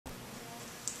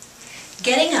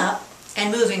Getting up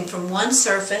and moving from one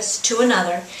surface to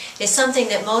another is something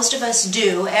that most of us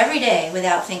do every day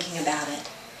without thinking about it.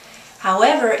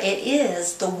 However, it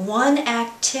is the one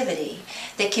activity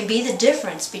that can be the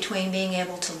difference between being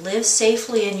able to live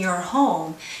safely in your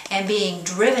home and being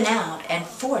driven out and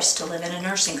forced to live in a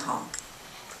nursing home.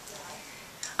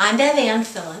 I'm BevVan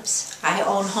Phillips. I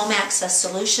own Home Access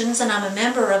Solutions, and I'm a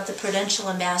member of the Prudential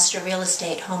Ambassador Real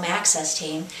Estate Home Access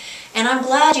team. And I'm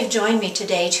glad you've joined me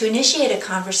today to initiate a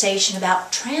conversation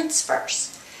about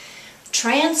transfers.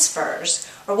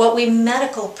 Transfers are what we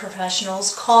medical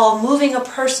professionals call moving a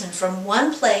person from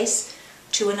one place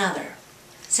to another.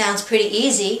 Sounds pretty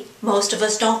easy. Most of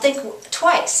us don't think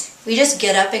twice. We just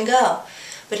get up and go.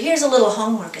 But here's a little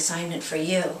homework assignment for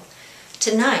you.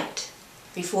 Tonight,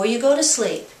 before you go to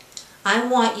sleep, I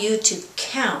want you to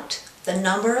count the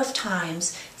number of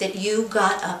times that you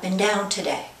got up and down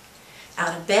today.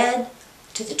 Out of bed,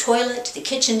 to the toilet, to the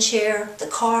kitchen chair, the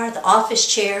car, the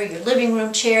office chair, your living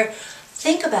room chair.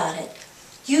 Think about it.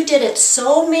 You did it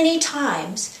so many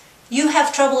times, you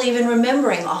have trouble even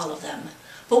remembering all of them.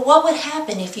 But what would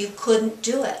happen if you couldn't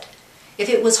do it? If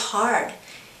it was hard?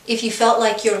 If you felt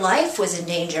like your life was in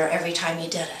danger every time you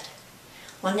did it?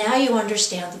 Well, now you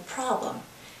understand the problem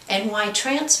and why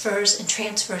transfers and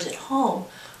transfers at home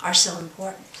are so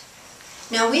important.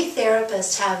 Now, we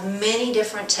therapists have many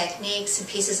different techniques and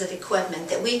pieces of equipment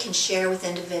that we can share with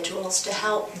individuals to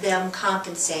help them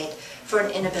compensate for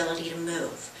an inability to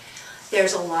move.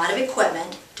 There's a lot of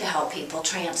equipment to help people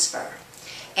transfer.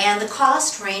 And the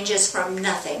cost ranges from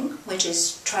nothing, which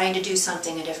is trying to do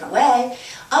something a different way,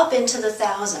 up into the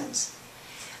thousands.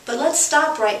 But let's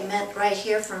stop right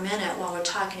here for a minute while we're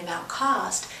talking about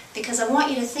cost, because I want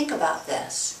you to think about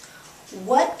this.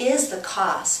 What is the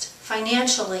cost,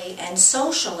 financially and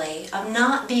socially, of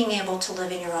not being able to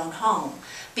live in your own home,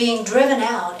 being driven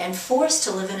out and forced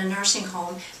to live in a nursing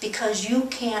home because you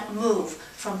can't move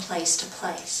from place to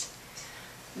place?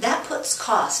 That puts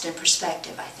cost in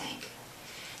perspective, I think.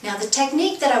 Now, the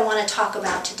technique that I want to talk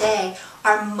about today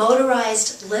are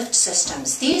motorized lift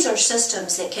systems. These are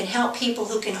systems that can help people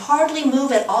who can hardly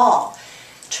move at all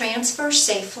transfer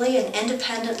safely and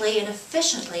independently and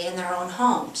efficiently in their own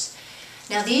homes.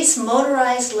 Now, these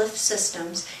motorized lift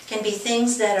systems can be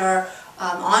things that are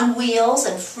on wheels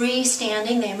and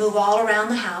freestanding. They move all around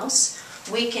the house.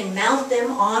 We can mount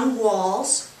them on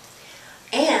walls,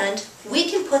 and we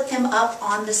can put them up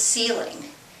on the ceiling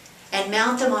and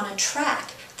mount them on a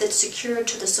track that's secured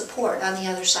to the support on the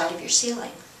other side of your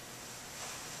ceiling.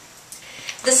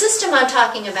 The system I'm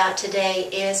talking about today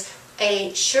is a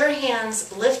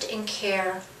SureHands Lift and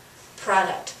Care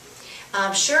product.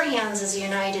 SureHands is a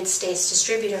United States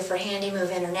distributor for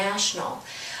HandyMove International.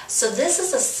 So this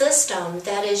is a system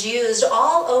that is used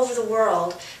all over the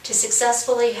world to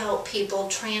successfully help people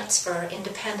transfer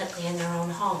independently in their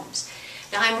own homes.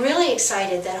 Now, I'm really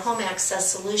excited that Home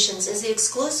Access Solutions is the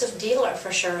exclusive dealer for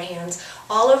SureHands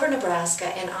all over Nebraska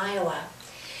and Iowa.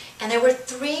 And there were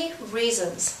 3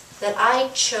 reasons that I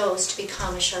chose to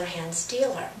become a SureHands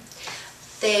dealer.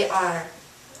 They are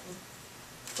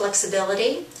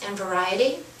flexibility and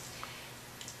variety,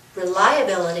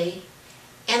 reliability,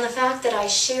 and the fact that I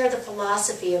share the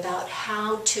philosophy about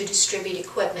how to distribute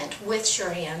equipment with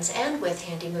SureHands and with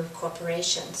HandyMove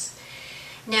corporations.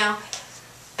 Now,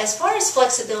 as far as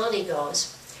flexibility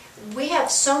goes, we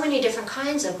have so many different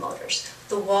kinds of motors.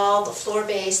 The wall, the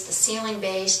floor-based, the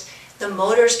ceiling-based. The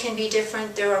motors can be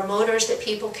different. There are motors that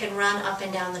people can run up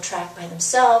and down the track by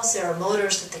themselves. There are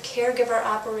motors that the caregiver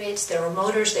operates. There are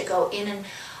motors that go in and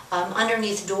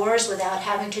underneath doors without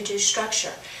having to do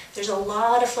structure. There's a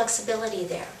lot of flexibility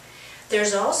there.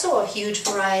 There's also a huge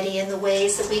variety in the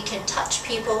ways that we can touch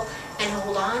people and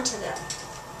hold on to them.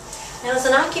 Now, as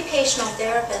an occupational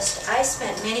therapist, I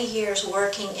spent many years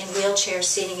working in wheelchair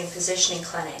seating and positioning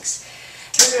clinics.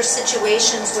 These are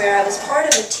situations where I was part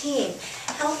of a team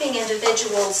helping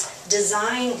individuals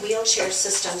design wheelchair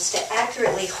systems to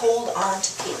accurately hold on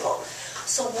to people.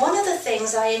 So one of the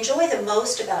things I enjoy the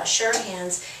most about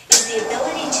SureHands is the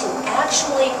ability to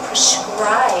actually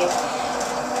prescribe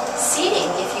seating,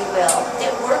 if you will,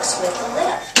 that works with the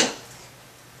lift.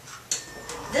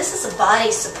 This is a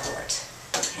body support.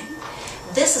 Okay?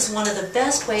 This is one of the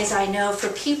best ways I know for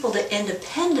people to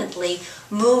independently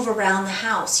move around the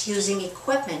house using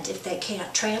equipment if they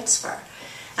can't transfer.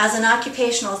 As an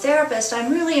occupational therapist,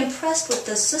 I'm really impressed with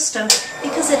this system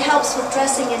because it helps with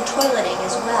dressing and toileting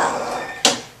as well.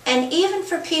 And even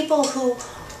for people who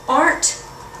aren't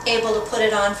able to put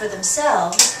it on for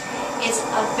themselves, it's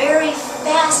a very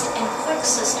fast and quick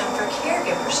system for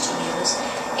caregivers to use.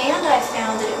 And I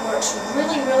found that it works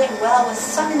really, really well with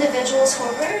some individuals who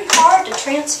are very hard to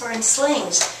transfer in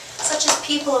slings, such as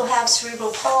people who have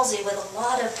cerebral palsy with a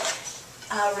lot of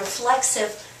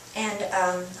reflexive and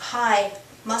high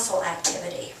muscle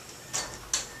activity.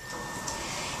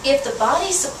 If the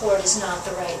body support is not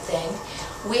the right thing,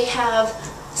 we have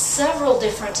several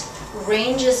different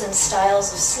ranges and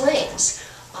styles of slings,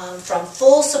 from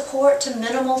full support to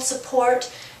minimal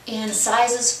support, in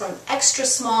sizes from extra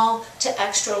small to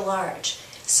extra large.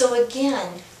 So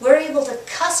again, we're able to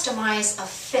customize a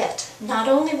fit, not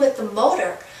only with the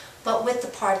motor, but with the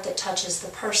part that touches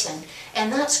the person.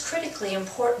 And that's critically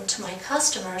important to my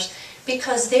customers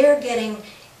because they're getting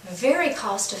very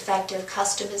cost-effective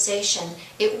customization.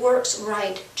 It works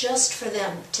right just for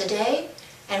them today,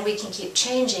 and we can keep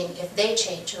changing if they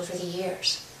change over the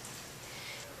years.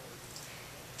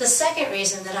 The second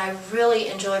reason that I really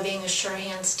enjoy being a Sure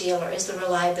Hands dealer is the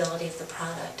reliability of the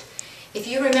product. If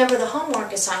you remember the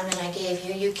homework assignment I gave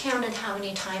you, you counted how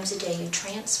many times a day you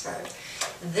transferred.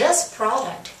 This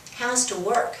product has to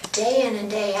work day in and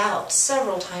day out,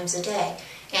 several times a day,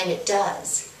 and it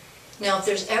does. Now, if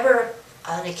there's ever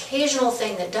an occasional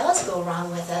thing that does go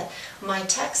wrong with it, my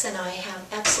techs and I have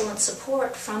excellent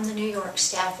support from the New York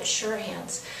staff at Sure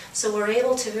Hands, so we're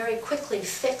able to very quickly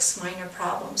fix minor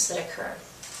problems that occur.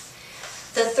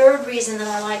 The third reason that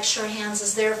I like Sure Hands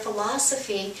is their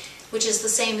philosophy, which is the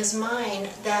same as mine,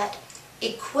 that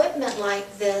equipment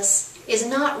like this is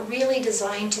not really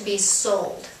designed to be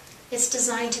sold. It's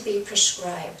designed to be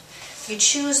prescribed. You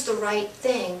choose the right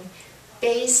thing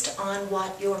based on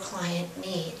what your client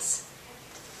needs.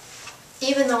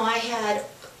 Even though I had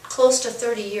close to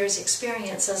 30 years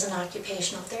experience as an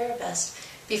occupational therapist,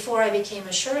 before I became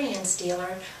a Sure Hands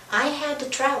dealer, I had to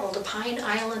travel to Pine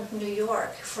Island, New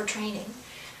York for training.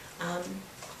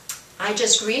 I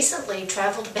just recently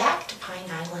traveled back to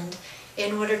Pine Island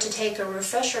in order to take a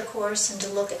refresher course and to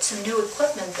look at some new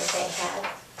equipment that they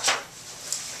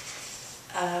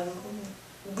had.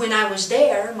 When I was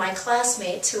there, my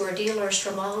classmates, who are dealers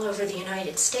from all over the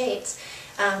United States,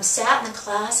 sat in the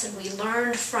class and we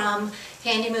learned from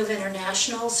Handy Move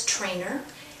International's trainer.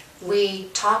 We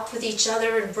talked with each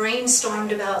other and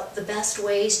brainstormed about the best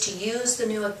ways to use the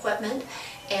new equipment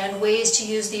and ways to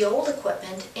use the old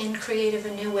equipment in creative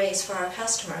and new ways for our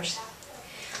customers.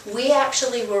 We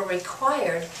actually were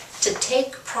required to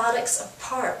take products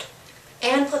apart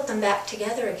and put them back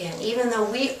together again, even though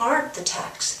we aren't the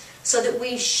techs, so that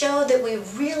we showed that we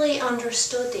really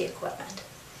understood the equipment.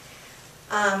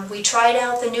 We tried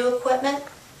out the new equipment.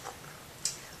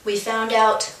 We found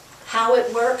out how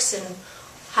it works and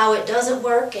how it doesn't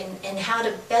work, and how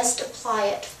to best apply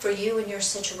it for you and your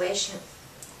situation.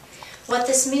 What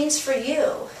this means for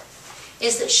you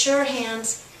is that Sure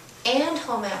Hands and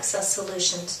Home Access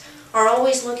Solutions are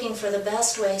always looking for the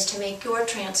best ways to make your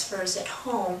transfers at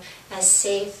home as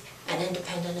safe and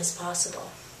independent as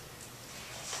possible.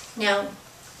 Now,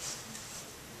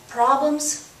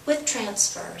 problems with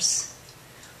transfers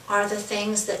are the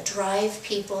things that drive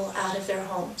people out of their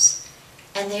homes,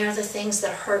 and they are the things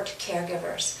that hurt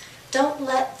caregivers. Don't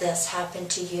let this happen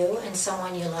to you and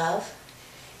someone you love.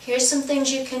 Here's some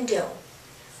things you can do.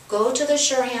 Go to the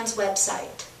Sure Hands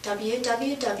website,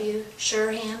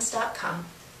 www.surehands.com.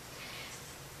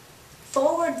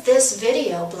 Forward this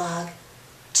video blog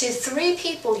to 3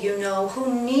 people you know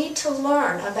who need to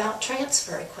learn about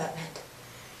transfer equipment.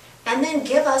 And then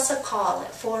give us a call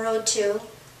at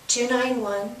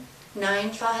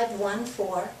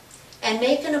 402-291-9514 and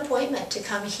make an appointment to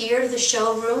come here to the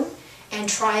showroom and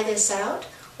try this out,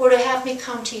 or to have me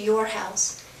come to your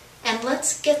house. And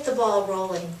let's get the ball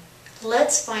rolling.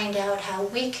 Let's find out how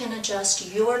we can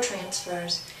adjust your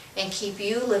transfers and keep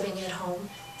you living at home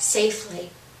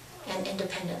safely and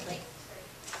independently.